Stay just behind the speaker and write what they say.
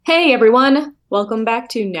Hey everyone! Welcome back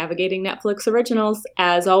to Navigating Netflix Originals.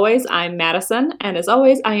 As always, I'm Madison, and as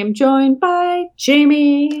always, I am joined by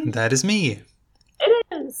Jamie. That is me. It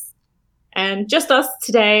is. And just us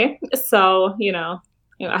today, so,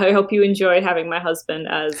 I hope you enjoyed having my husband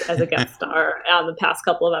as a guest star on the past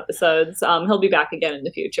couple of episodes. He'll be back again in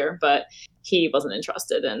the future, but he wasn't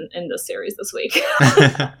interested in this series this week.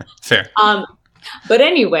 Fair. But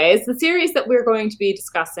anyways, the series that we're going to be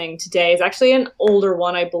discussing today is actually an older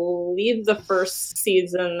one. I believe the first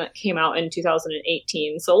season came out in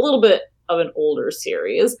 2018, so a little bit of an older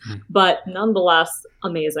series, but nonetheless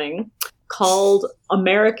amazing, called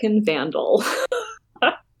American Vandal.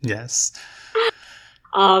 Yes.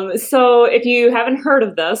 So if you haven't heard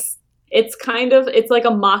of this, it's like a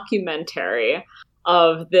mockumentary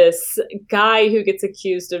of this guy who gets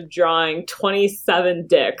accused of drawing 27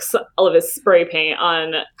 dicks of his spray paint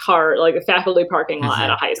on a faculty parking lot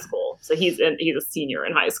at a high school. So he's a senior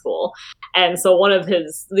in high school. And so one of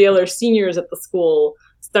the other seniors at the school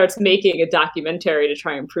starts making a documentary to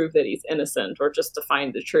try and prove that he's innocent or just to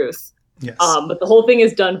find the truth. Yes. But the whole thing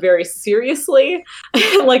is done very seriously,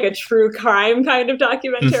 like a true crime kind of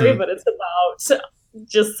documentary, but it's about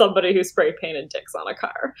just somebody who spray painted dicks on a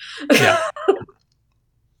car. Yeah.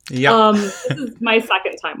 Yep. This is my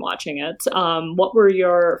second time watching it. What were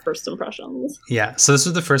your first impressions? Yeah, so this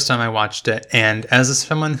was the first time I watched it, and as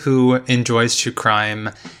someone who enjoys true crime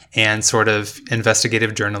and sort of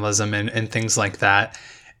investigative journalism and things like that,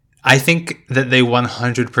 I think that they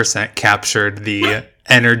 100% captured the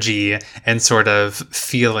energy and sort of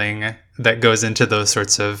feeling that goes into those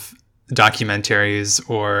sorts of documentaries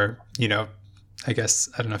or, I guess,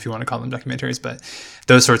 I don't know if you want to call them documentaries, but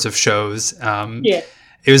those sorts of shows. Yeah.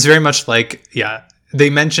 It was very much like,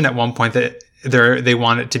 they mentioned at one point that they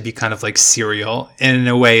want it to be kind of like Serial. And in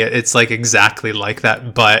a way, it's like exactly like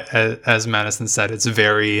that. But as Madison said, it's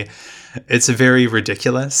very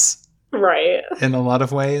ridiculous. Right. In a lot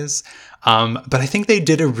of ways. But I think they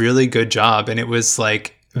did a really good job. And it was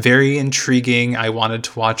like very intriguing. I wanted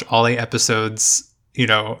to watch all 8 episodes,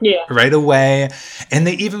 right away. And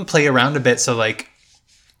they even play around a bit. So like,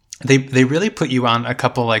 They really put you on a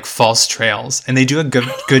couple like false trails, and they do a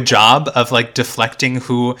good job of like deflecting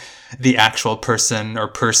who the actual person or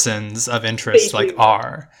persons of interest like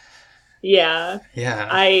are. Yeah. Yeah.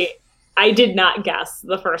 I did not guess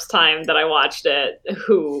the first time that I watched it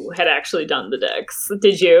who had actually done the dicks.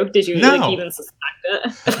 Did you? Did you even suspect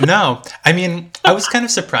it? No. I mean, I was kind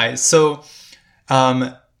of surprised. So,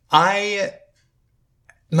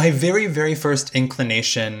 my very, very first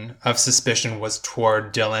inclination of suspicion was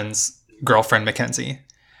toward Dylan's girlfriend, Mackenzie.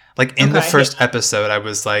 Like, in the first episode, I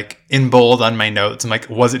was, like, in bold on my notes. I'm like,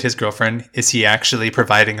 was it his girlfriend? Is he actually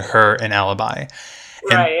providing her an alibi?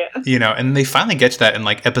 Right. And, and they finally get to that in,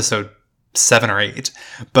 like, episode 7 or 8.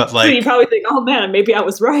 But, like... So you probably think, oh, man, maybe I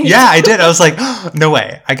was right. Yeah, I did. I was like, oh, no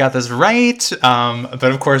way. I got this right. But,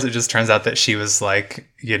 of course, it just turns out that she was, like,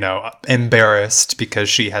 embarrassed because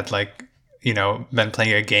she had, like... been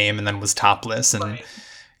playing a game and then was topless and,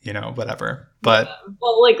 whatever. But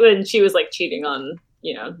well, like when she was like cheating on,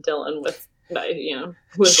 Dylan with,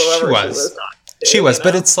 whoever she was.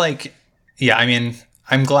 But it's like, I mean,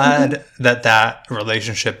 I'm glad that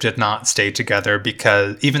relationship did not stay together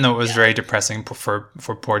because even though it was very depressing for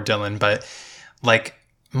poor Dylan, but like,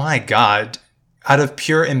 my God, out of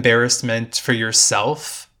pure embarrassment for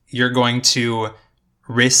yourself, you're going to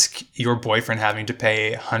risk your boyfriend having to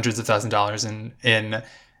pay hundreds of thousands of dollars in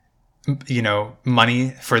money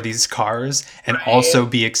for these cars and also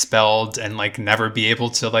be expelled and like never be able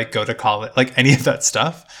to like go to college, like any of that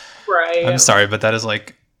stuff. Right. I'm sorry, but that is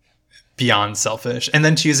like beyond selfish. And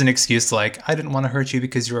then to use an excuse like, I didn't want to hurt you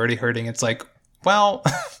because you're already hurting. It's like, well,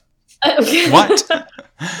 what?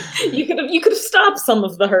 You could have stopped some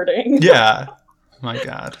of the hurting. Yeah. My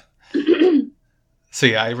God. So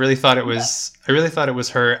yeah, I really thought it was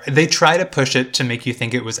her. They try to push it to make you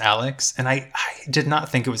think it was Alex, and I did not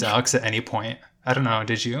think it was Alex at any point. I don't know,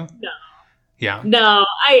 did you? No. Yeah. No,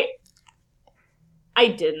 I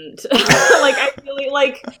didn't. Like I really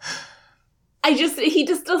like he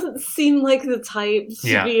just doesn't seem like the type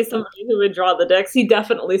to be somebody who would draw the dicks. He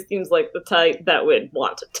definitely seems like the type that would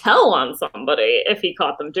want to tell on somebody if he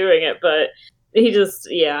caught them doing it, but he just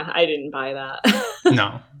I didn't buy that.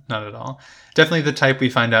 No, not at all. Definitely the type we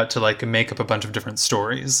find out to like make up a bunch of different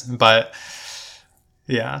stories, but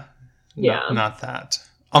not that.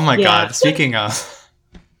 Oh my God. Speaking of,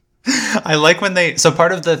 I like when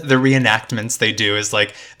part of the reenactments they do is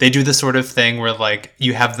like, they do the sort of thing where like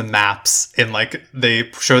you have the maps and like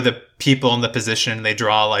they show the people in the position and they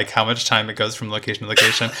draw like how much time it goes from location to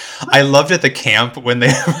location. I loved at the camp when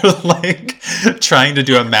they were like trying to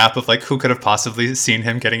do a map of like who could have possibly seen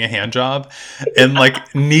him getting a hand job, and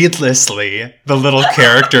like needlessly the little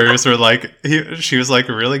characters were like she was like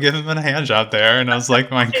really giving him a hand job there, and I was like,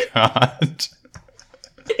 my god.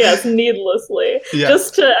 Yes, needlessly. Yeah.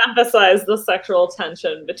 Just to emphasize the sexual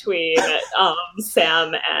tension between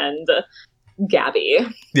Sam and Gabby.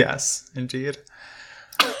 Yes, indeed.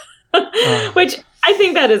 Which I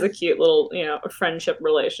think that is a cute little, friendship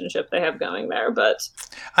relationship they have going there. But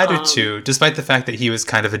I do too, despite the fact that he was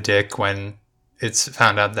kind of a dick when it's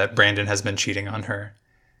found out that Brandon has been cheating on her.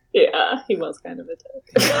 Yeah, he was kind of a dick.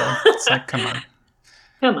 It's like, come on.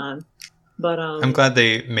 Come on. But I'm glad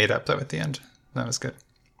they made up though at the end. That was good.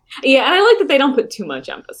 Yeah, and I like that they don't put too much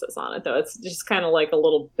emphasis on it, though. It's just kind of like a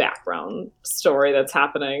little background story that's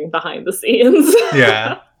happening behind the scenes.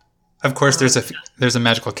 Yeah. Of course, there's a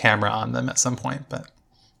magical camera on them at some point, but...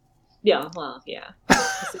 Yeah, well, yeah.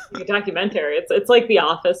 It's a documentary. It's like The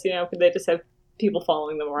Office, they just have people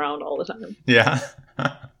following them around all the time. Yeah.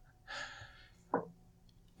 But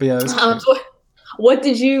yeah, it was what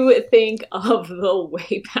did you think of the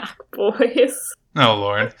Wayback Boys? Oh,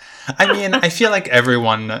 Lord. I mean, I feel like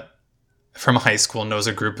everyone from high school knows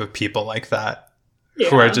a group of people like that. Yeah.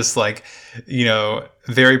 Who are just like,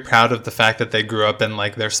 very proud of the fact that they grew up in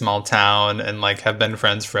like their small town and like have been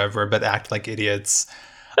friends forever, but act like idiots.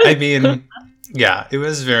 I mean, yeah, it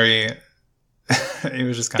was it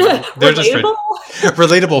was just kind of, they're relatable? Just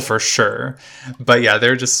relatable for sure. But yeah,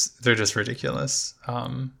 they're just ridiculous.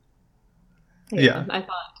 Yeah. I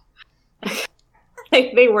thought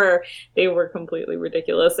like they were completely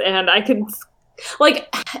ridiculous, and I could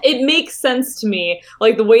it makes sense to me,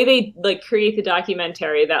 like the way they like create the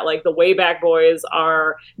documentary, that like the Wayback Boys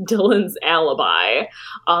are Dylan's alibi,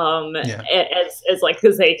 as like,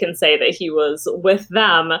 because they can say that he was with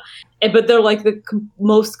them, but they're like the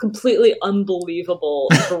most completely unbelievable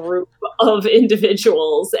group of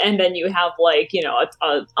individuals, and then you have like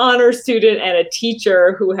an honor student and a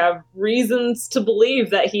teacher who have reasons to believe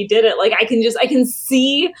that he did it. Like I can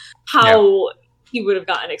see how. Yeah. He would have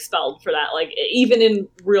gotten expelled for that. Like, even in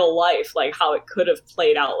real life, like how it could have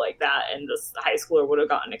played out like that, and this high schooler would have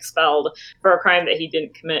gotten expelled for a crime that he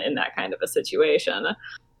didn't commit in that kind of a situation.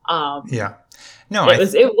 Yeah. No,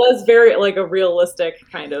 it was very like a realistic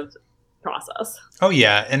kind of process. Oh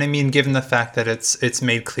yeah. And I mean, given the fact that it's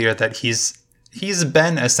made clear that he's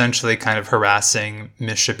been essentially kind of harassing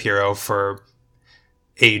Miss Shapiro for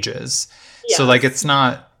ages. Yes. So like, it's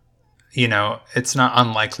not, it's not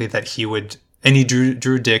unlikely that he would. And he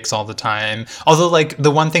drew dicks all the time. Although, like,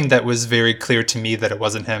 the one thing that was very clear to me that it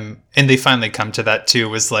wasn't him, and they finally come to that too,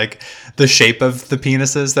 was like the shape of the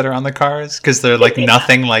penises that are on the cars, because they're like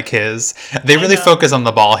nothing like his. They really focus on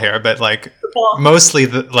the ball hair, but like mostly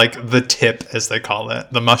the tip, as they call it,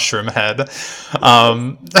 the mushroom head.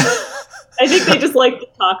 I think they just like to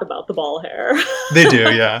talk about the ball hair. They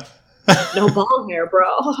do, yeah. No ball hair, bro.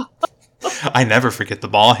 I never forget the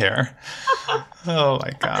ball hair. Oh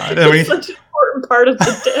my god! It's such an important part of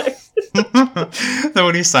the dick. Then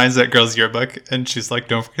when he signs that girl's yearbook and she's like,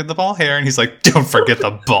 "Don't forget the ball hair," and he's like, "Don't forget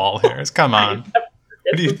the ball hairs." Come on,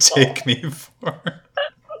 what do you take me for?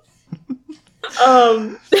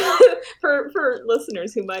 For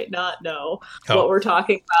listeners who might not know what we're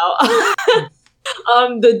talking about.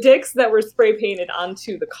 The dicks that were spray painted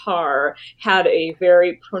onto the car had a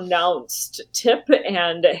very pronounced tip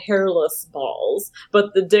and hairless balls,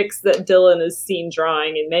 but the dicks that Dylan is seen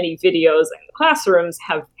drawing in many videos in the classrooms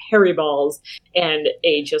have hairy balls and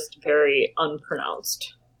a just very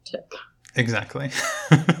unpronounced tip. Exactly.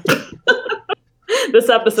 This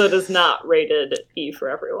episode is not rated E for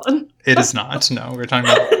everyone. It is not. No, we're talking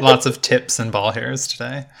about lots of tips and ball hairs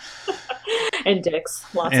today. And dicks.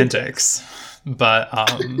 Lots and of dicks. But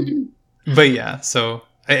yeah, so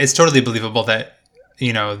it's totally believable that,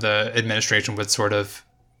 the administration would sort of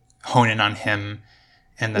hone in on him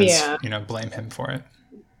and then, blame him for it.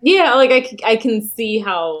 Yeah, like I can see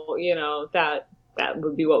how, that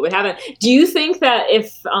would be what would happen. Do you think that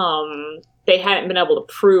if they hadn't been able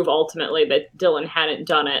to prove ultimately that Dylan hadn't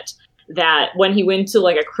done it, that when he went to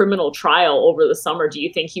like a criminal trial over the summer, do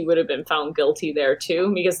you think he would have been found guilty there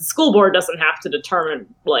too? Because the school board doesn't have to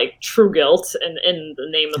determine like true guilt in the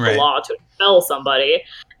name of the law to expel somebody.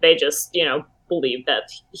 They just, believe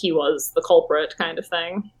that he was the culprit kind of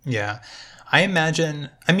thing. Yeah. I imagine,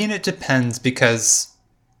 it depends, because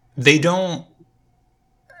they don't,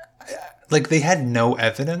 like, they had no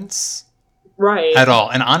evidence. Right. At all.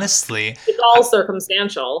 And honestly, it's all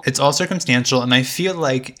circumstantial. And I feel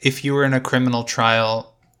like if you were in a criminal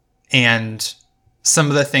trial and some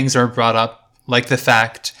of the things are brought up, like the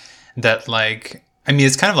fact that, like, I mean,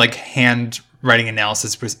 it's kind of like handwriting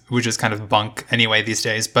analysis, which is kind of bunk anyway these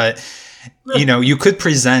days. But, you know, you could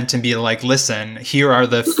present and be like, listen, here are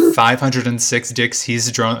the 506 dicks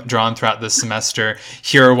he's drawn throughout this semester.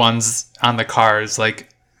 Here are ones on the cards. Like,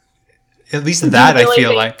 at least that I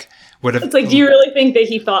feel like would have... It's like, do you really think that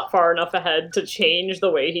he thought far enough ahead to change the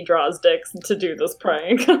way he draws dicks to do this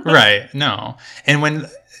prank? Right. No. And when,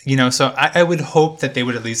 you know, so I would hope that they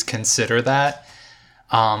would at least consider that.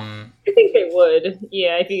 I think they would.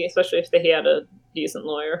 Yeah, I think especially if he had a decent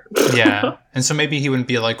lawyer. Yeah. And so maybe he wouldn't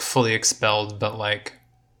be like fully expelled, but like,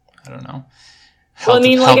 I don't know, held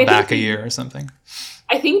back a year or something.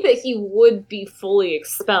 I think that he would be fully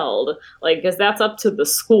expelled, like, because that's up to the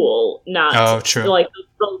school, not... Oh, true. Like,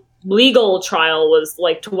 the legal trial was,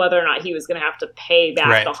 like, to whether or not he was going to have to pay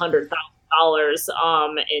back the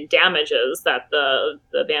 $100,000 in damages that the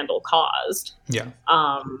vandal caused. Yeah.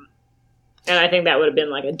 And I think that would have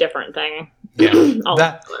been, like, a different thing.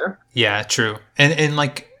 Yeah. Yeah, true. And,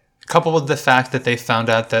 like, coupled with the fact that they found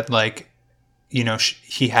out that, like, you know,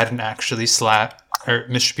 he hadn't actually or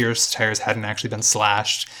Miss Shapiro's tires hadn't actually been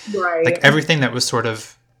slashed. Right. Like, everything that was sort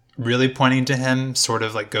of really pointing to him sort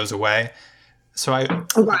of, like, goes away. So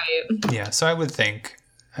so I would think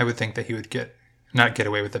that he would not get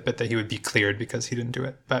away with it, but that he would be cleared because he didn't do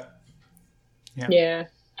it. But yeah,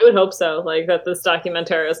 I would hope so. Like, that this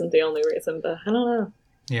documentary isn't the only reason, but I don't know.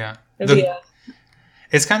 Yeah. Yeah.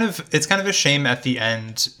 It's kind of a shame at the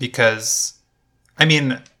end because, I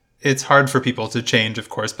mean, it's hard for people to change, of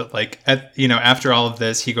course, but like, after all of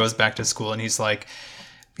this, he goes back to school and he's like,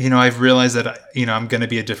 you know, I've realized that, you know, I'm going to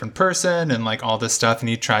be a different person and like all this stuff. And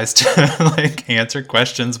he tries to like answer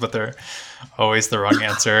questions, but they're always the wrong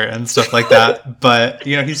answer and stuff like that. But,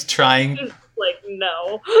 you know, he's trying. Like,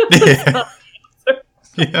 no. Yeah.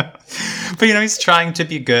 Yeah. But, you know, he's trying to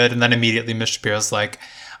be good. And then immediately Miss Shapiro's like,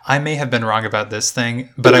 I may have been wrong about this thing,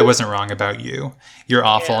 but I wasn't wrong about you. You're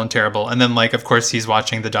awful and terrible. And then, like, of course, he's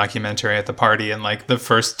watching the documentary at the party, and, like, the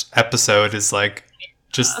first episode is, like,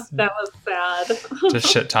 just... That was sad. Just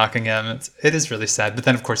shit-talking him. It is really sad. But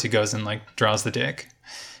then, of course, he goes and, like, draws the dick.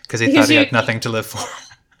 Because he thought he had nothing to live for.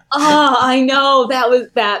 Oh, I know.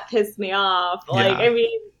 That pissed me off. Like, I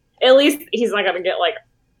mean, at least he's not going to get, like,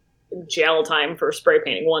 jail time for spray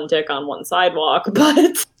painting one dick on one sidewalk,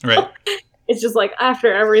 but... Right. It's just like,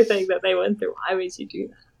 after everything that they went through, why would you do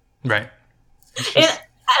that? Right. And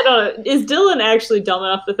I don't know. Is Dylan actually dumb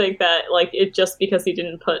enough to think that, like, it just because he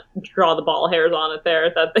didn't draw the ball hairs on it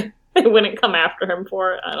there, that they wouldn't come after him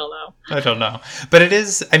for it? I don't know. But it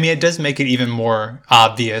is, I mean, it does make it even more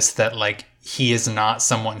obvious that, like, he is not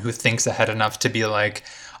someone who thinks ahead enough to be like,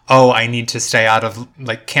 oh, I need to stay out of,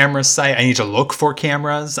 like, camera sight. I need to look for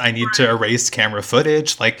cameras. I need to erase camera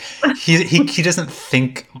footage. Like, he doesn't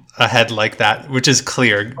think ahead like that, which is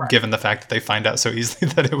clear given the fact that they find out so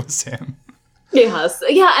easily that it was him. Yes.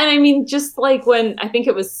 Yeah, and I mean, just like when, I think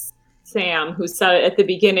it was Sam who said it at the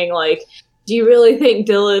beginning, like, do you really think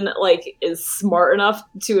Dylan, like, is smart enough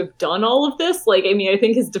to have done all of this? Like, I mean, I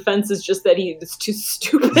think his defense is just that he is too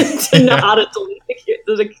stupid to know how to delete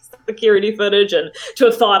the security footage and to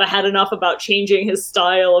have thought ahead enough about changing his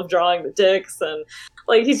style of drawing the dicks, and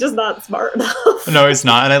like, he's just not smart enough. No, he's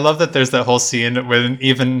not. And I love that there's that whole scene when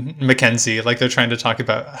even Mackenzie, like, they're trying to talk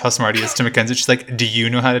about how smart he is to Mackenzie. She's like, do you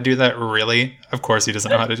know how to do that? Really? Of course he doesn't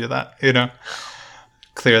know how to do that, you know?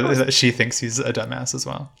 Clearly that she thinks he's a dumbass as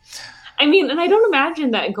well. I mean, and I don't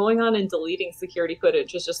imagine that going on and deleting security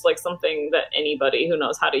footage is just like something that anybody who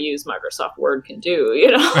knows how to use Microsoft Word can do,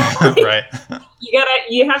 you know? Like, right.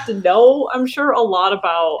 You have to know, I'm sure, a lot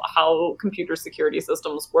about how computer security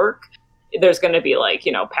systems work. There's going to be, like,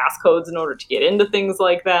 you know, passcodes in order to get into things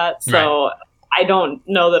like that. So right. I don't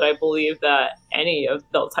know that I believe that any of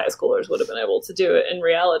those high schoolers would have been able to do it in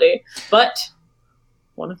reality, but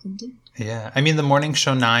one of them did. Yeah, I mean, the Morning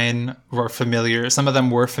Show 9 were familiar. Some of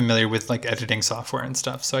them were familiar with, like, editing software and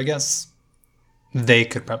stuff. So I guess they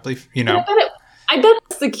could probably, you know. I bet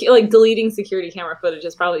like deleting security camera footage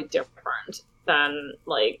is probably different than,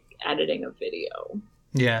 like, editing a video.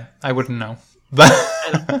 Yeah, I wouldn't know. But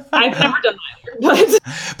I've never done either.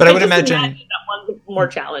 But I would imagine that one's more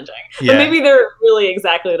challenging. Yeah. But maybe they're really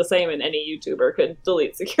exactly the same, and any YouTuber could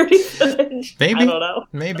delete security footage. Maybe. I don't know.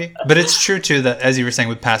 Maybe. But it's true, too, that as you were saying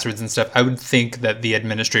with passwords and stuff, I would think that the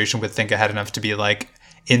administration would think ahead enough to be, like,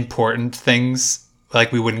 important things.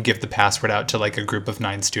 Like, we wouldn't give the password out to, like, a group of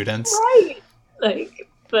 9 students. Right. Like,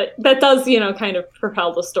 but that does, you know, kind of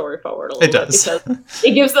propel the story forward a little bit. Because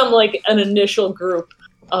it gives them, like, an initial group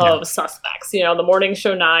of suspects. You know, the Morning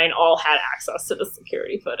Show 9 all had access to the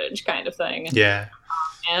security footage kind of thing. Yeah.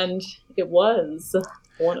 And it was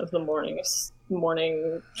one of the morning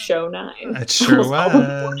show 9. It sure was.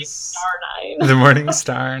 Morning Star 9. The Morning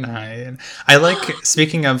Star 9. I like,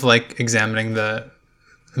 speaking of like examining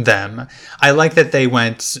them, I like that they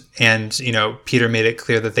went and, you know, Peter made it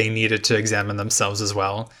clear that they needed to examine themselves as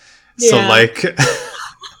well. Yeah. So like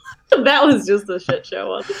that was just a shit show,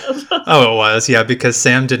 wasn't it? Oh, it was, yeah, because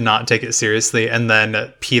Sam did not take it seriously, and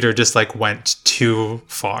then Peter just like went too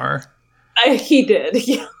far. He did.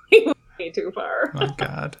 Yeah, he went way too far. Oh my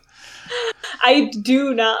God. I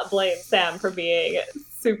do not blame Sam for being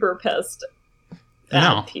super pissed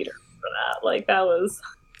at Peter for that. Like, that was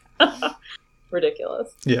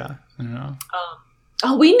ridiculous. Yeah, I know.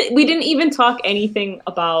 We didn't even talk anything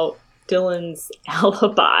about Dylan's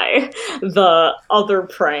alibi, the other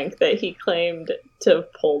prank that he claimed to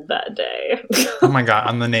have pulled that day. Oh my God,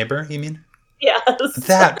 on the neighbor, you mean? Yes.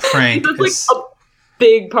 That prank is like a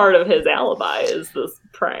big part of his alibi is this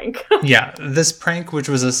prank. Yeah, this prank, which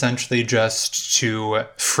was essentially just to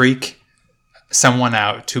freak someone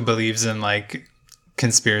out who believes in like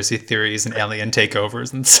conspiracy theories and alien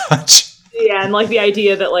takeovers and such. Yeah, and like the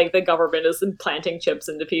idea that like the government is implanting chips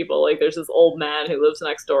into people. Like there's this old man who lives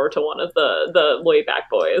next door to one of the Wayback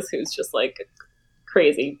Boys who's just like a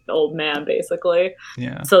crazy old man basically.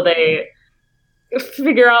 Yeah. So they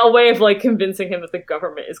figure out a way of like convincing him that the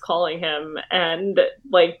government is calling him and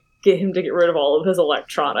like get him to get rid of all of his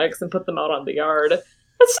electronics and put them out on the yard.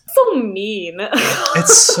 That's just so mean.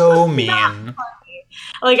 It's so mean.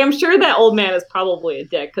 Like, I'm sure that old man is probably a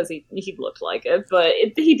dick because he looked like it, but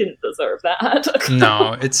he didn't deserve that.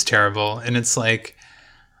 No, it's terrible. And it's like,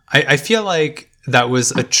 I feel like that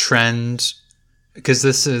was a trend because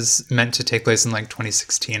this is meant to take place in like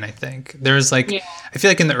 2016, I think. There was like, yeah. I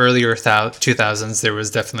feel like in the earlier 2000s, there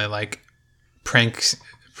was definitely like pranks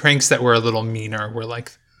that were a little meaner were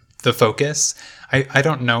like the focus. I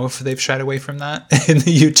don't know if they've shied away from that in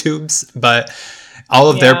the YouTubes, but all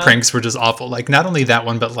of their pranks were just awful. Like not only that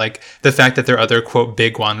one, but like the fact that their other quote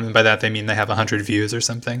big one, and by that they mean they have 100 views or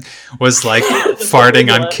something, was like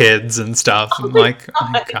farting on kids and stuff. I'm like, oh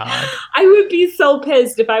my God. I would be so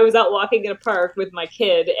pissed if I was out walking in a park with my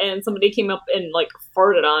kid and somebody came up and like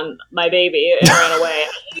farted on my baby and ran away.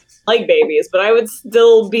 I like babies, but I would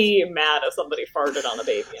still be mad if somebody farted on a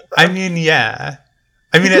baby. I mean, yeah.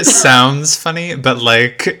 I mean, it sounds funny, but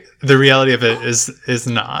like the reality of it is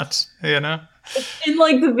not, you know? And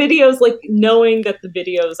like the videos, like knowing that the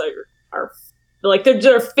videos are like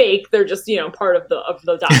they're fake, they're just, you know, part of the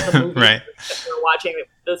movie right. that we're watching.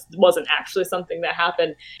 This wasn't actually something that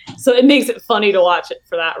happened, so it makes it funny to watch it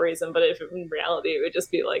for that reason. But if in reality, it would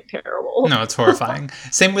just be like terrible. No, it's horrifying.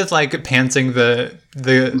 Same with like pantsing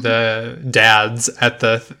the dads at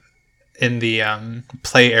in the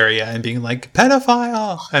play area and being like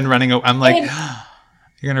pedophile and running away. I'm like,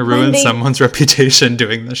 you're gonna ruin someone's reputation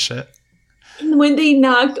doing this shit. When they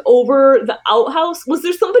knocked over the outhouse, was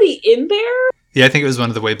there somebody in there? Yeah, I think it was one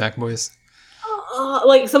of the Wayback Boys.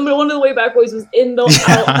 Like one of the Wayback Boys was in the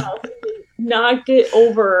outhouse and knocked it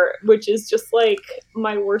over, which is just like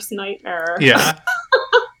my worst nightmare. Yeah.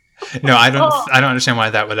 No, I don't understand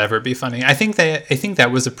why that would ever be funny. I think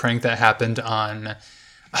that was a prank that happened on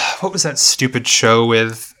what was that stupid show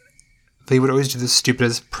with? They would always do the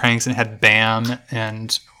stupidest pranks and it had Bam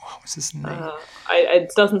and what was his name?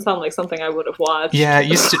 It doesn't sound like something I would have watched. Yeah, it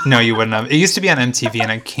used to. No, you wouldn't have. It used to be on MTV,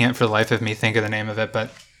 and I can't for the life of me think of the name of it.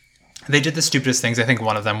 But they did the stupidest things. I think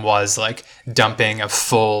one of them was like dumping a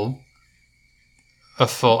full. I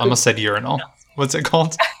almost said urinal. What's it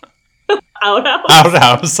called? Outhouse.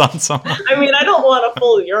 Outhouse on someone. I mean, I don't want a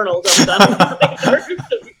full urinal dumped on me,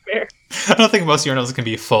 to be fair. I don't think most urinals can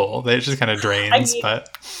be full. They just kind of drains, but.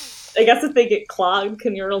 I guess if they get clogged,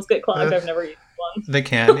 can urinals get clogged? I've never used one. They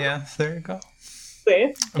can, yeah. There you go. See?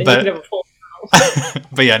 And you can have a full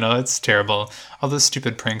but yeah, no, it's terrible. All those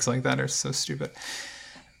stupid pranks like that are so stupid.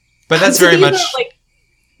 But that's very much...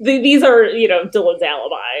 These are, you know, Dylan's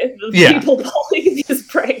alibi. The people pulling these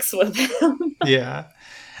pranks with him. Yeah.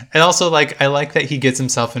 And also, like, I like that he gets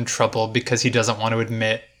himself in trouble because he doesn't want to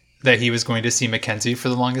admit that he was going to see Mackenzie for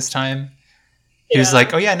the longest time. He was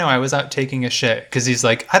like, oh yeah, no, I was out taking a shit. Because he's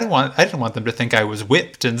like, I didn't want them to think I was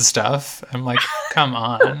whipped and stuff. I'm like, come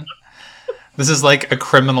on. This is like a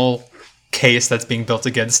criminal case that's being built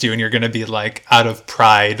against you, and you're going to be like, out of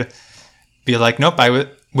pride, be like, nope,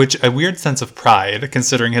 which a weird sense of pride,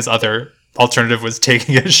 considering his other alternative was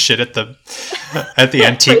taking a shit at the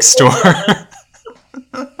antique store.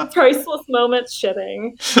 Priceless moments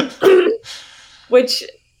shitting. Which,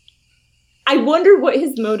 I wonder what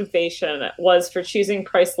his motivation was for choosing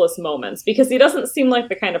Priceless Moments, because he doesn't seem like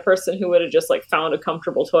the kind of person who would have just like found a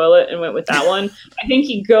comfortable toilet and went with that one. I think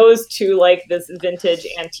he goes to like this vintage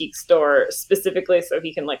antique store specifically so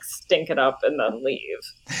he can like stink it up and then leave.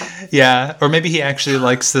 Yeah, or maybe he actually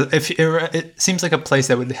likes it seems like a place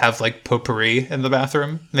that would have like potpourri in the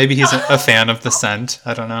bathroom. Maybe he's a fan of the scent.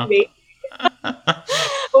 I don't know. I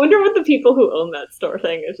wonder what the people who own that store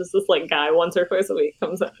think. It's just this like guy once or twice a week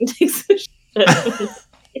comes out and takes a shit.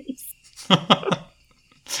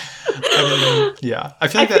 Yeah, I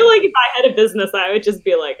feel like if I had a business, I would just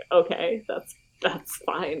be like, okay, that's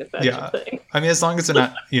fine if that's your thing. I mean, as long as they're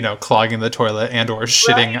not, clogging the toilet and or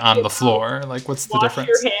shitting on the floor, like what's the difference?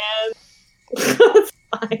 Wash your hands. That's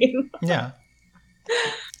fine. Yeah.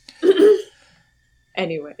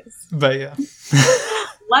 Anyways. But yeah.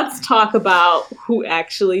 Let's talk about who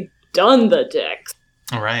actually done the dicks.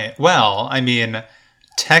 All right. Well, I mean,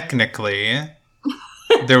 technically,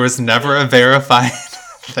 there was never a verified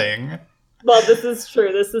thing. Well, this is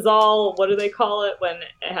true. This is all, what do they call it when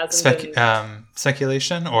it hasn't been...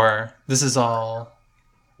 Speculation? Or this is all...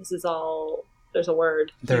 There's a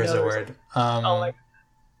word. There is a word.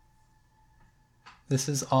 This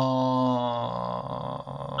is all...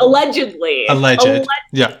 Allegedly.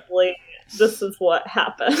 Yeah. This is what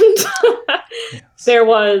happened. Yes. There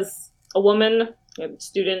was a woman, a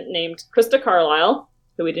student named Krista Carlisle,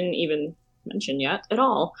 who we didn't even mention yet at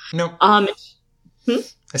all. Nope. I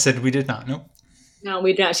said we did not. Nope. No,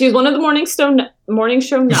 we didn't. She was one of the Morning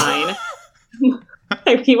Show 9. I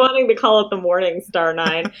keep wanting to call it the Morning Star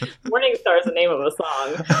 9. Morning Star is the name of a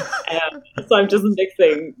song. And so I'm just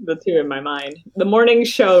mixing the two in my mind. The Morning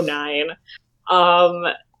Show 9.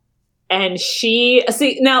 And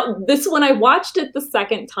when I watched it the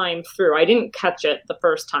second time through, I didn't catch it the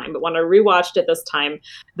first time, but when I rewatched it this time,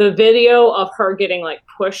 the video of her getting like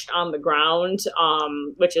pushed on the ground,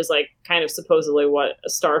 which is like kind of supposedly what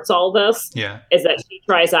starts all this, is that she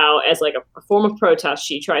tries out as like a form of protest.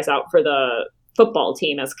 She tries out for the football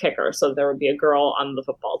team as kicker. So there would be a girl on the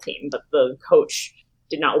football team, but the coach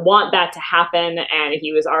did not want that to happen, and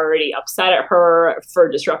he was already upset at her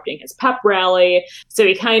for disrupting his pep rally. So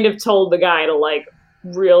he kind of told the guy to like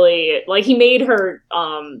really, like, he made her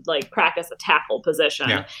like practice a tackle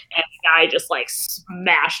position, and the guy just like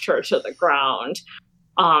smashed her to the ground.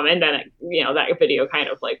 And then that video kind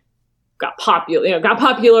of like got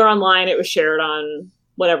popular online. It was shared on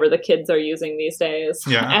whatever the kids are using these days.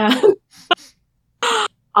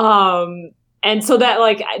 And so that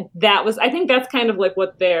was, I think that's kind of like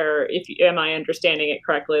what am I understanding it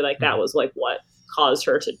correctly? Like that was like what caused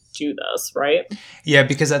her to do this, right? Yeah,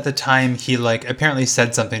 because at the time he like apparently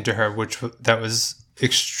said something to her that was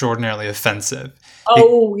extraordinarily offensive.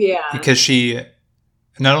 Oh yeah. Because she,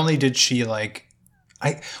 not only did she like,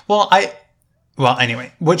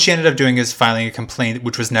 anyway, what she ended up doing is filing a complaint,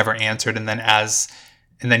 which was never answered. And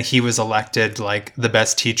then he was elected like the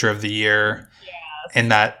best teacher of the year. Yes.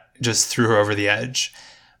 And that just threw her over the edge.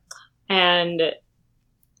 And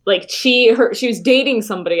like she was dating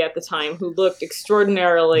somebody at the time who looked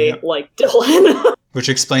extraordinarily like Dylan. Which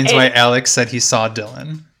explains why Alex said he saw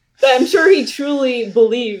Dylan. I'm sure he truly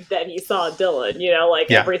believed that he saw Dylan,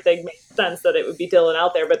 everything makes sense that it would be Dylan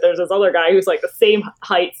out there. But there's this other guy who's like the same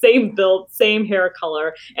height, same build, same hair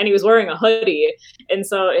color, and he was wearing a hoodie. And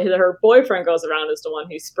so her boyfriend goes around as the one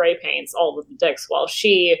who spray paints all of the dicks while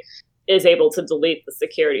she is able to delete the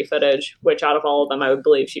security footage, which out of all of them, I would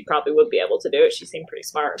believe she probably would be able to do it. She seemed pretty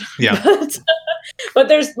smart. Yeah. But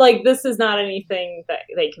there's like, this is not anything that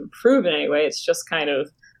they can prove in any way. It's just kind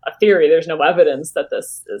of a theory. There's no evidence that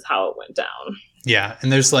this is how it went down. Yeah.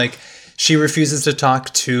 And there's like, she refuses to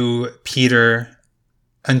talk to Peter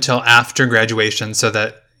until after graduation so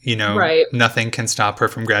that, nothing can stop her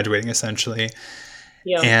from graduating essentially.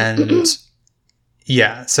 Yeah. And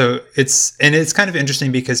yeah, so it's kind of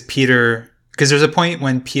interesting because there's a point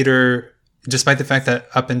when Peter, despite the fact that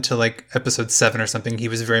up until like episode 7 or something, he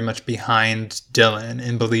was very much behind Dylan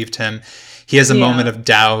and believed him. He has a moment of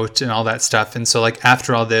doubt and all that stuff. And so like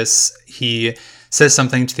after all this, he says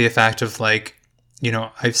something to the effect of like,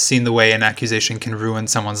 I've seen the way an accusation can ruin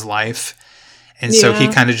someone's life. And so he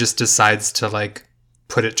kind of just decides to like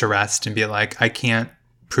put it to rest and be like, I can't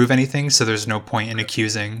prove anything. So there's no point in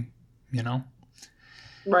accusing,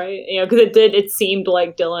 Right. Because it seemed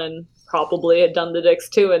like Dylan probably had done the dicks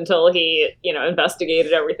too until he,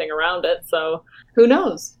 investigated everything around it. So who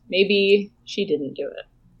knows? Maybe she didn't do it.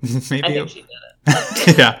 Maybe I think she did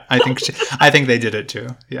it. Yeah, I think they did it too.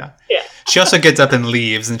 Yeah. Yeah. She also gets up and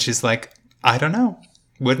leaves and she's like, I don't know.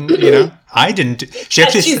 Wouldn't, I didn't.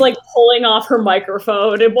 She's like pulling off her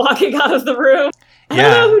microphone and walking out of the room. I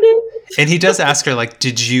don't know who did And he does ask her, like,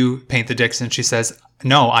 did you paint the dicks? And she says,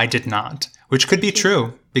 no, I did not. Which could be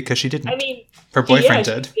true because she didn't. I mean, her boyfriend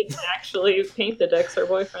did. She didn't actually paint the dicks. Her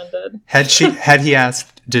boyfriend did. Had he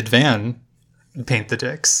asked, did Van paint the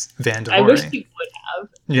dicks? Van DeLory. I wish he would have.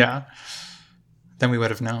 Yeah. Then we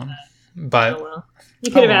would have known. But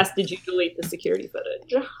you could have asked, did you delete the security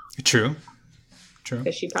footage? True.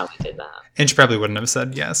 Because she probably did that. And she probably wouldn't have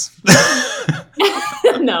said yes.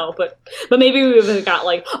 No, but maybe we would have got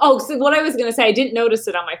like, so what I was going to say, I didn't notice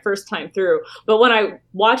it on my first time through, but when I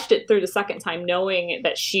watched it through the second time, knowing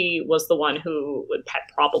that she was the one who had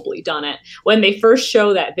probably done it, when they first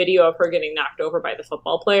show that video of her getting knocked over by the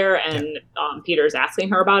football player and Peter's asking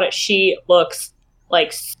her about it, she looks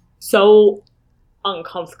like so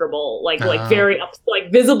uncomfortable, like very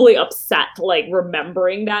visibly upset, like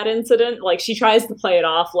remembering that incident. Like she tries to play it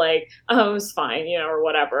off like, oh, it was fine, or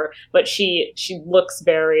whatever, but she looks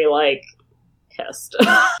very like pissed.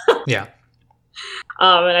 Yeah.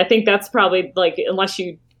 And I think that's probably like, unless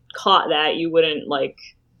you caught that, you wouldn't like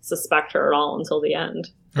suspect her at all until the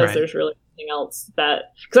end, because there's really nothing else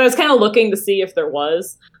because I was kind of looking to see if there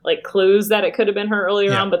was like clues that it could have been her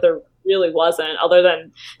earlier on, but there really wasn't, other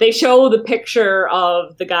than they show the picture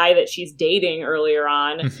of the guy that she's dating earlier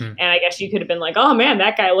on, and I guess you could have been like, oh man,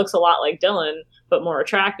 that guy looks a lot like Dylan but more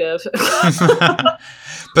attractive.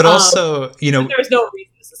 But also, there's no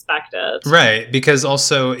reason to suspect it, right? Because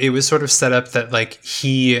also it was sort of set up that like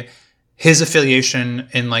his affiliation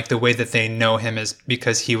in like the way that they know him is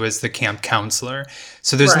because he was the camp counselor,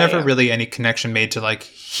 so there's never really any connection made to like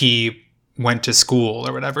he went to school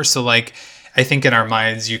or whatever. So like I think in our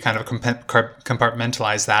minds, you kind of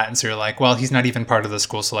compartmentalize that. And so you're like, well, he's not even part of the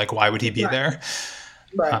school. So like, why would he be there?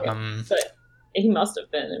 Right. But he must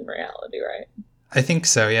have been in reality, right? I think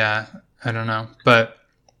so. Yeah. I don't know. But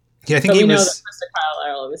yeah, I think he was. We know that Mr.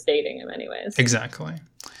 Carlisle was dating him anyways. Exactly.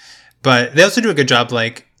 But they also do a good job.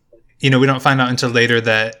 Like, we don't find out until later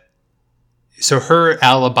that. So her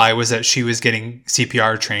alibi was that she was getting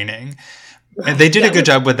CPR training. And they did a good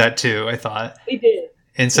job with that too, I thought. They did.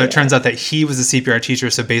 And so it turns out that he was a CPR teacher,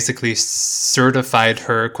 so basically certified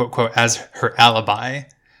her, quote, quote, as her alibi.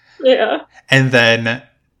 Yeah. And then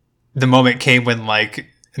the moment came when, like,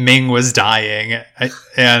 Ming was dying,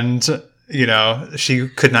 and, she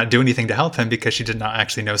could not do anything to help him because she did not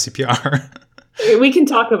actually know CPR. We can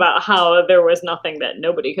talk about how there was nothing that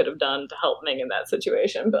nobody could have done to help Ming in that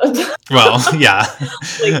situation, but well, yeah,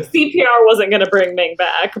 like CPR wasn't going to bring Ming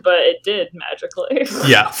back, but it did magically.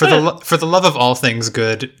 Yeah, for the love of all things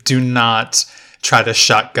good, do not try to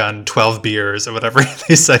shotgun 12 beers or whatever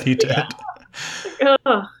they said he did. Yeah.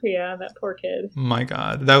 Oh, yeah, that poor kid. My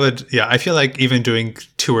God, that would, I feel like even doing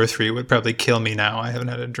 2 or 3 would probably kill me now. I haven't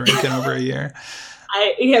had a drink in over a year.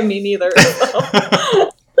 Me neither.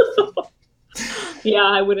 Yeah,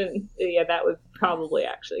 I wouldn't. Yeah, that would probably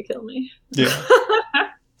actually kill me. Yeah.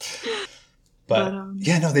 But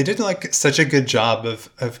they did like such a good job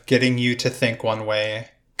of getting you to think one way.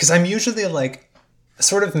 Because I'm usually like,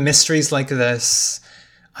 sort of mysteries like this,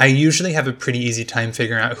 I usually have a pretty easy time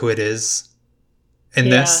figuring out who it is. In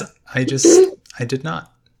this, I did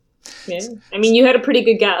not. Yeah. I mean, you had a pretty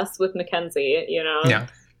good guess with Mackenzie, Yeah.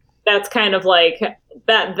 That's kind of like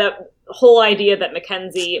that whole idea that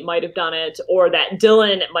Mackenzie might have done it, or that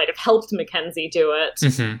Dylan might have helped Mackenzie do it.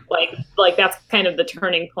 Mm-hmm. Like that's kind of the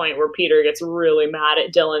turning point where Peter gets really mad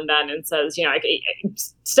at Dylan then and says,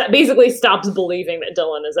 basically stops believing that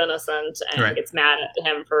Dylan is innocent and gets mad at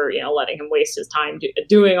him for, letting him waste his time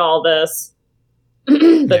doing all this.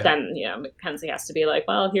 But then, Mackenzie has to be like,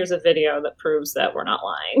 well, here's a video that proves that we're not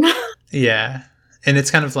lying. Yeah. And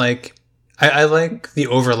it's kind of like, I like the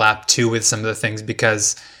overlap too with some of the things,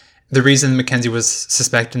 because the reason Mackenzie was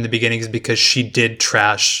suspected in the beginning is because she did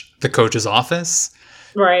trash the coach's office.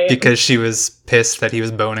 Right. Because she was pissed that he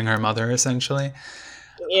was boning her mother, essentially.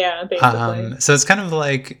 Yeah, basically. So it's kind of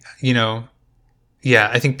like,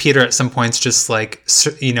 I think Peter at some points just like,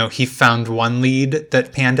 he found one lead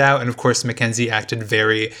that panned out. And of course, Mackenzie acted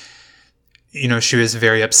very, she was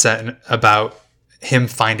very upset about him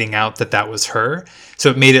finding out that was her. So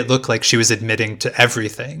it made it look like she was admitting to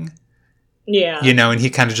everything. Yeah. And he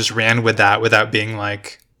kind of just ran with that without being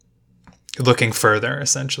like looking further,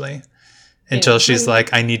 essentially. Until she's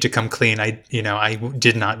like, I need to come clean. I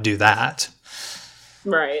did not do that.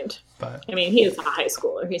 Right. But I mean, he is a high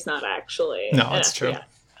schooler. He's not actually. No, that's true.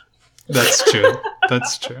 That's true.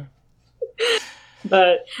 That's true.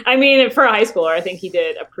 But I mean, for a high schooler, I think he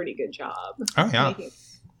did a pretty good job. Oh yeah.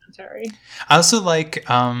 Sorry. I also like.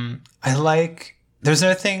 There's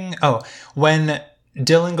another thing. Oh, when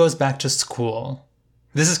Dylan goes back to school,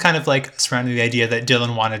 this is kind of like surrounding the idea that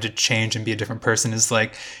Dylan wanted to change and be a different person, is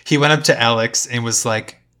like he went up to Alex and was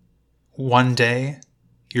like, one day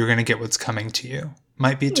you're going to get what's coming to you.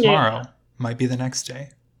 Might be tomorrow, might be the next day,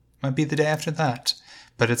 might be the day after that,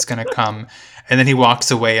 but it's going to come. And then he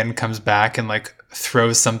walks away and comes back and like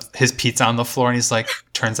throws his pizza on the floor, and he's like,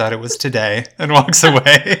 turns out it was today, and walks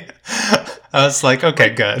away. I was like, okay,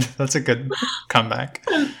 good. That's a good comeback.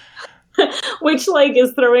 Which, like,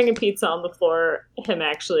 is throwing a pizza on the floor him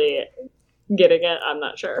actually getting it? I'm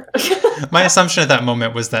not sure. My assumption at that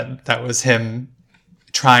moment was that was him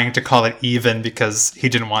trying to call it even because he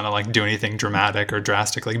didn't want to like do anything dramatic or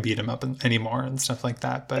drastic, like beat him up anymore and stuff like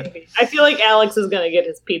that. But I feel like Alex is going to get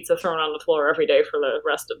his pizza thrown on the floor every day for the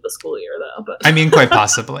rest of the school year, though. But I mean, quite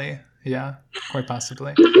possibly. Yeah, quite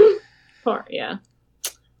possibly. Yeah.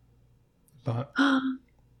 But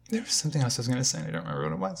there was something else I was going to say, and I don't remember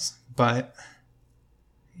what it was. But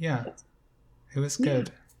yeah, it was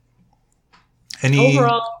good. Any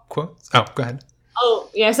overall quotes? Oh, go ahead. Oh,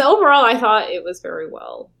 yeah. So overall, I thought it was very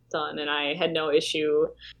well done, and I had no issue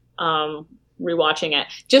rewatching it.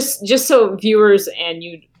 Just so viewers and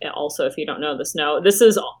you also, if you don't know this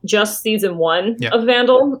is just season 1 of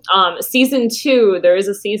Vandal. Season 2, there is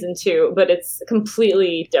a season 2, but it's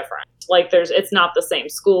completely different. Like it's not the same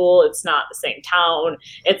school, it's not the same town.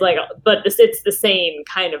 It's like, but it's the same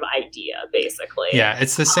kind of idea, basically. Yeah,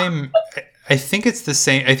 it's the same. I think it's the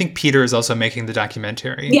same. I think Peter is also making the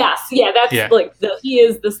documentary. Yes, yeah, that's like he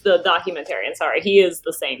is the documentarian. Sorry, he is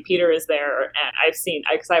the same. Peter is there, and I've seen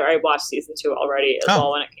because I watched season 2 already as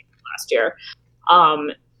well when it came last year.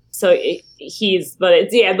 So like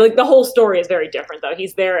the whole story is very different though.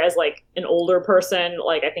 He's there as like an older person,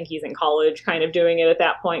 like I think he's in college, kind of doing it at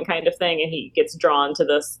that point, kind of thing, and he gets drawn to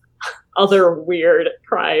this other weird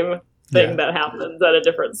crime thing that happens at a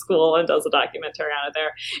different school and does a documentary on it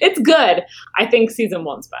there. It's good. I think season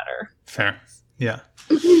 1's better. Fair. Yeah.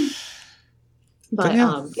 But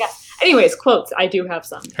yeah. Anyways, quotes. I do have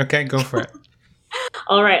some. Okay, go for it.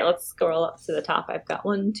 All right, let's scroll up to the top. I've got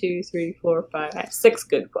 1, 2, 3, 4, 5. I have 6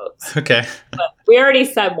 good quotes. Okay. But we already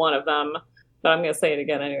said one of them, but I'm going to say it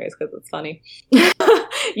again anyways because it's funny.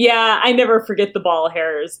 Yeah, I never forget the ball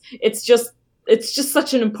hairs. It's just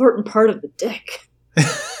such an important part of the dick.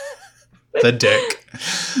 The dick.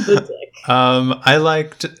 The dick. I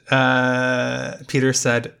liked Peter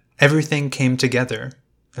said, everything came together,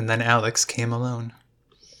 and then Alex came alone.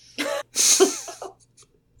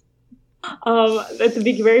 At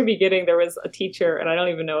the very beginning, there was a teacher, and I don't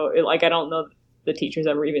even know, like, I don't know the teacher's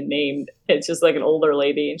ever even named. It's just like an older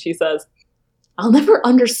lady, and she says, I'll never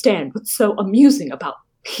understand what's so amusing about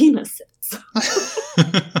penises.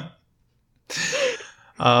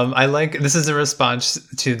 I like, this is a response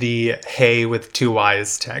to the "hey" with 2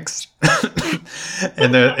 Y's text.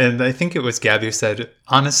 and I think it was Gabby who said,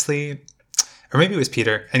 honestly, or maybe it was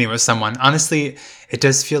Peter. Anyway, it was someone. Honestly, it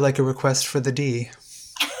does feel like a request for the D.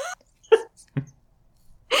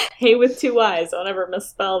 Hey with 2 Y's. Don't ever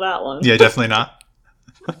misspell that one. Yeah, definitely not.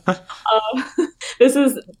 This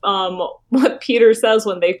is what Peter says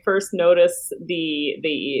when they first notice the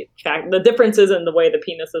differences in the way the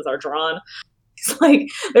penises are drawn. He's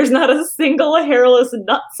like, there's not a single hairless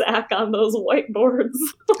nutsack on those whiteboards.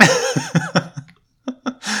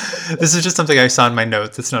 This is just something I saw in my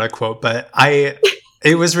notes. It's not a quote, but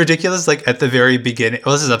it was ridiculous. Like at the very beginning,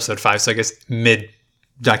 well, this is episode 5, so I guess mid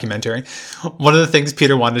documentary. One of the things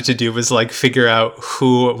Peter wanted to do was like figure out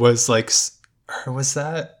who was like, or was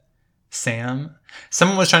that Sam?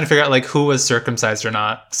 Someone was trying to figure out like who was circumcised or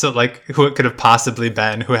not. So like who it could have possibly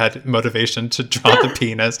been who had motivation to draw the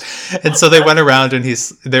penis. And so they went around and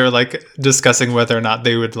they were like discussing whether or not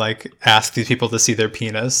they would like ask these people to see their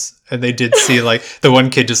penis. And they did see like the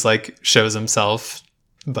one kid just like shows himself,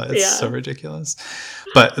 but it's so ridiculous.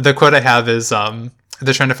 But the quote I have is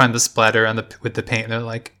they're trying to find the splatter with the paint. And they're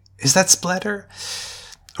like, is that splatter?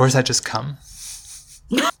 Or is that just cum?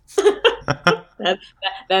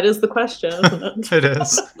 That is the question, isn't it? It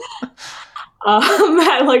is.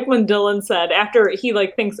 I like when Dylan said, after he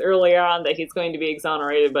like thinks earlier on that he's going to be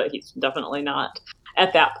exonerated, but he's definitely not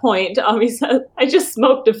at that point. He said, I just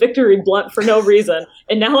smoked a victory blunt for no reason,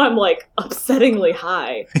 and now I'm like upsettingly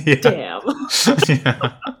high. Yeah. Damn.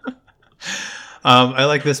 Yeah. I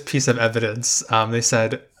like this piece of evidence. They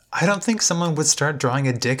said, I don't think someone would start drawing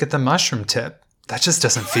a dick at the mushroom tip. That just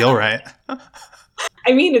doesn't feel right.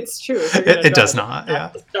 I mean, it's true. It does not.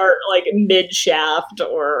 Yeah. Start like mid shaft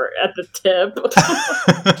or at the tip.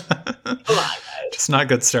 Come on, guys. Just not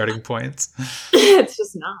good starting points. It's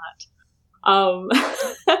just not.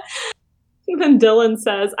 Even Dylan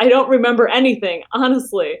says, I don't remember anything.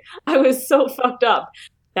 Honestly, I was so fucked up.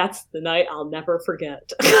 That's the night I'll never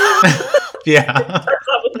forget. Yeah.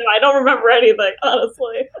 I don't remember anything,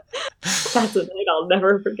 honestly. That's a night I'll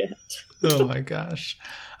never forget. Oh my gosh.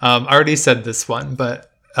 I already said this one,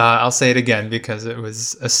 but I'll say it again because it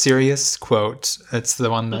was a serious quote. It's the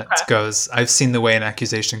one that goes, "I've seen the way an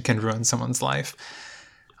accusation can ruin someone's life,"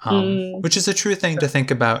 which is a true thing to think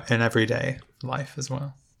about in everyday life as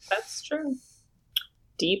well. That's true.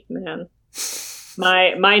 Deep, man.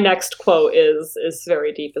 My next quote is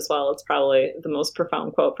very deep as well. It's probably the most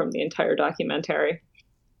profound quote from the entire documentary.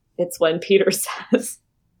 It's when Peter says,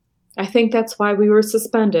 "I think that's why we were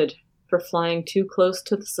suspended, for flying too close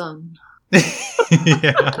to the sun."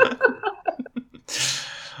 Yeah.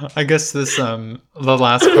 I guess this the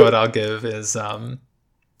last quote I'll give is a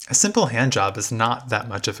simple hand job is not that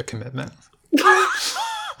much of a commitment.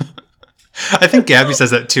 I think Gabby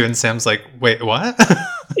says that too, and Sam's like, "Wait, what?"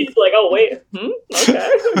 He's like, "Oh, wait. Okay."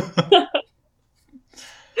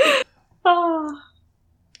 Oh.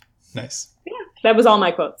 Nice. Yeah, that was all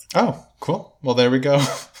my quotes. Oh, cool. Well, there we go.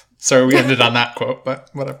 Sorry we ended on that quote, but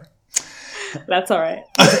whatever. That's all right.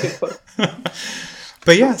 That's a good quote.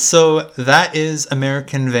 But yeah, so that is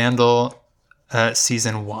American Vandal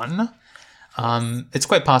season 1. It's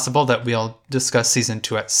quite possible that we'll discuss season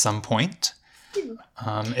 2 at some point.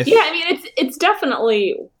 I mean, it's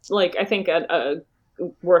definitely, like, I think a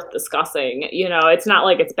worth discussing. You know, it's not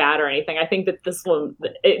like it's bad or anything. I think that this one,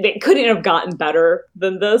 it couldn't have gotten better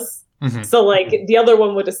than this. Mm-hmm. So, like, the other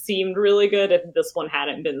one would have seemed really good if this one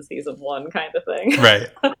hadn't been season 1 kind of thing. Right.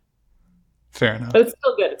 Fair enough. But it's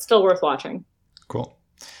still good. It's still worth watching. Cool.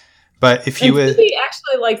 But if you would... He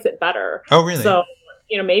actually likes it better. Oh, really? So,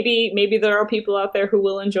 you know, maybe there are people out there who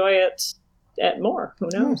will enjoy it more. Who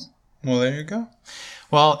knows? Well, there you go.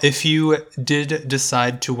 Well, if you did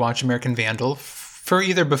decide to watch American Vandal for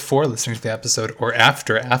either before listening to the episode or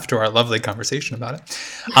after our lovely conversation about it,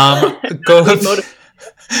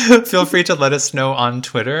 feel free to let us know on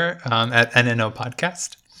Twitter at NNO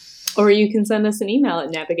Podcast. Or you can send us an email at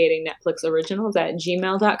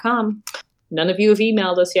navigatingnetflixoriginals@gmail.com. None of you have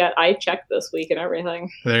emailed us yet. I checked this week and everything.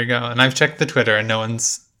 There you go. And I've checked the Twitter and no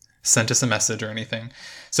one's sent us a message or anything.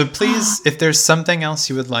 So please, if there's something else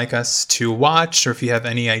you would like us to watch, or if you have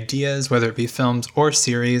any ideas, whether it be films or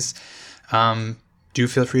series, do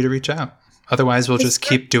feel free to reach out. Otherwise, we'll just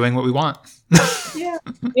keep doing what we want. Yeah,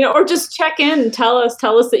 you know, or just check in. Tell us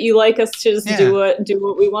that you like us to just do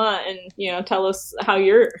what we want, and you know, tell us how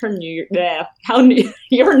your new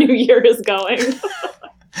year is going.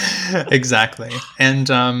 Exactly,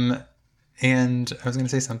 and I was going to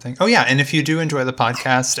say something. Oh yeah, and if you do enjoy the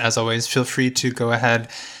podcast, as always, feel free to go ahead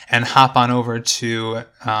and hop on over to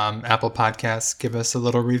Apple Podcasts, give us a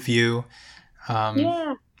little review.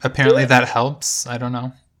 Apparently that helps. I don't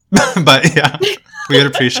know, but yeah. We would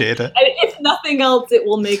appreciate it. If nothing else, it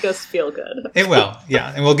will make us feel good. It will,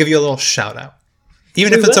 yeah. And we'll give you a little shout out.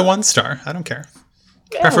 Even if it's a 1-star. I don't care.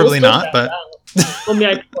 Yeah, preferably not, but... Well,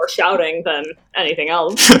 maybe more shouting than anything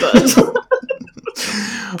else, but...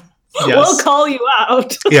 Yes. We'll call you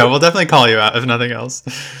out. Yeah, we'll definitely call you out, if nothing else.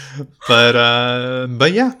 But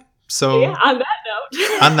yeah. So, yeah,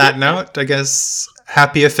 on that note, I guess,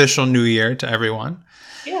 happy official New Year to everyone.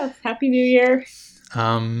 Yeah, happy New Year.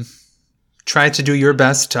 Try to do your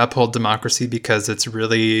best to uphold democracy because it's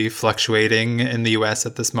really fluctuating in the U.S.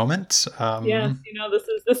 at this moment. Yes, you know,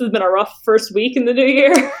 this has been a rough first week in the new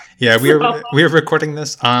year. Yeah, we are recording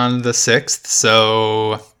this on the 6th,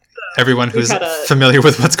 so everyone who's familiar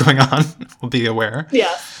with what's going on will be aware.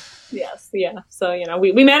 Yes, yeah. So, you know,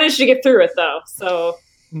 we managed to get through it though. So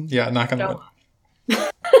yeah, knock on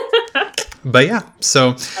wood. But yeah,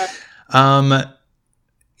 so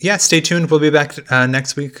yeah, stay tuned. We'll be back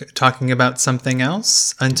next week talking about something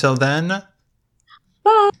else. Until then,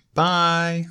 bye. Bye.